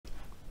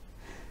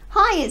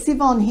Hi, it's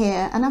Yvonne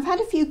here, and I've had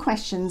a few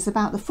questions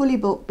about the fully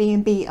booked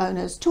B&B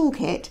Owners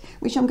Toolkit,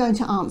 which I'm going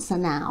to answer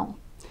now.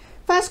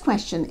 First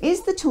question,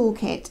 is the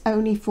toolkit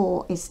only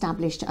for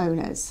established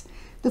owners?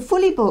 The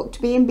fully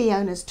booked B&B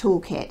Owners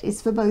Toolkit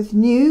is for both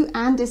new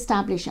and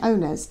established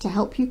owners to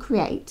help you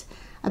create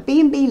a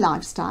B&B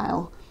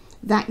lifestyle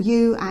that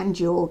you and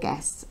your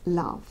guests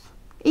love.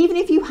 Even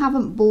if you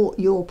haven't bought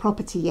your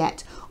property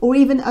yet or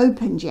even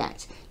opened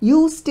yet,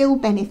 you'll still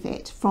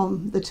benefit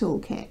from the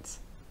toolkit.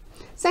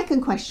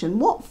 Second question,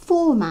 what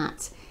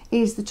format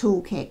is the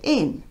toolkit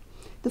in?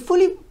 The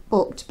fully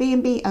booked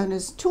B&B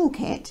Owners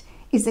Toolkit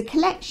is a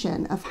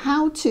collection of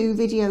how-to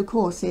video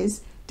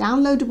courses,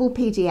 downloadable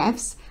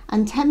PDFs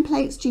and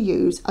templates to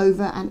use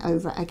over and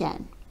over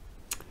again.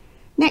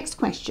 Next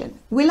question,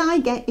 will I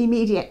get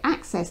immediate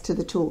access to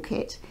the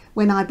toolkit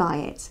when I buy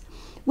it?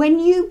 When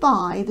you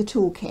buy the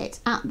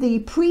toolkit at the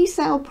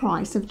pre-sale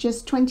price of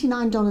just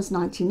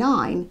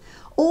 $29.99,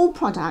 all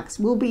products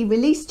will be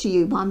released to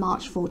you by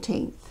March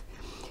 14th.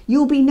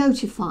 You'll be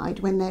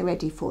notified when they're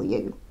ready for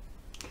you.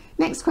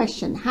 Next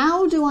question,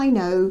 how do I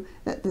know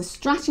that the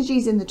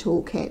strategies in the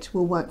toolkit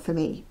will work for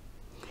me?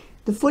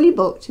 The fully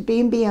booked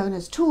B&B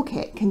Owners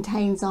Toolkit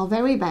contains our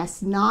very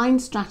best 9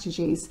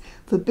 strategies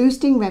for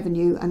boosting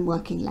revenue and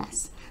working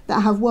less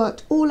that have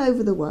worked all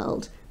over the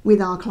world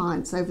with our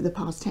clients over the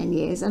past 10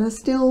 years and are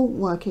still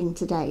working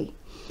today.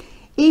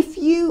 If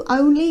you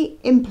only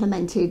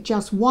implemented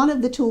just one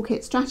of the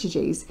toolkit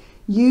strategies,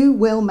 you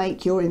will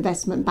make your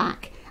investment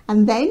back.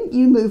 And then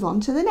you move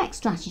on to the next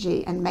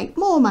strategy and make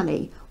more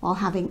money while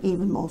having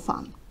even more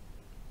fun.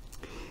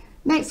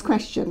 Next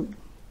question.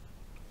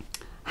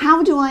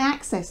 How do I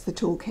access the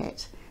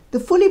toolkit? The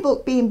fully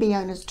booked B&B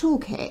Owners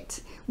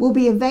Toolkit will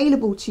be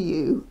available to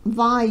you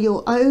via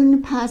your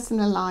own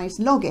personalised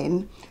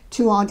login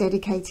to our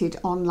dedicated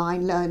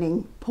online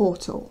learning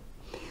portal.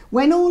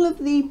 When all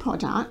of the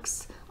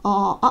products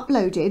are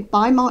uploaded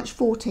by March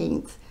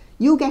 14th,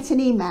 you'll get an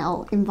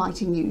email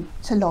inviting you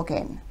to log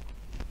in.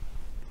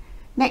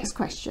 Next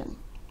question,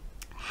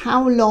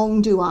 how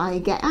long do I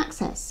get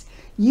access?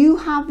 You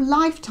have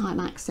lifetime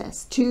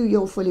access to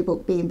your fully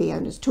booked B&B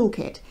Owners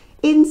Toolkit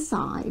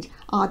inside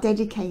our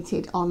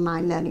dedicated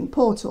online learning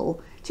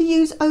portal to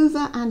use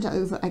over and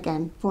over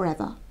again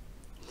forever.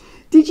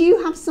 Did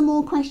you have some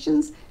more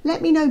questions?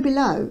 Let me know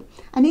below.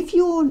 And if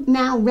you're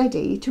now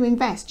ready to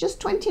invest just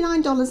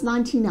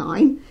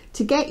 $29.99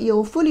 to get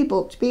your fully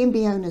booked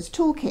B&B Owners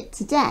Toolkit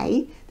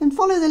today, then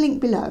follow the link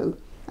below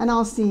and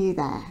I'll see you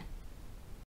there.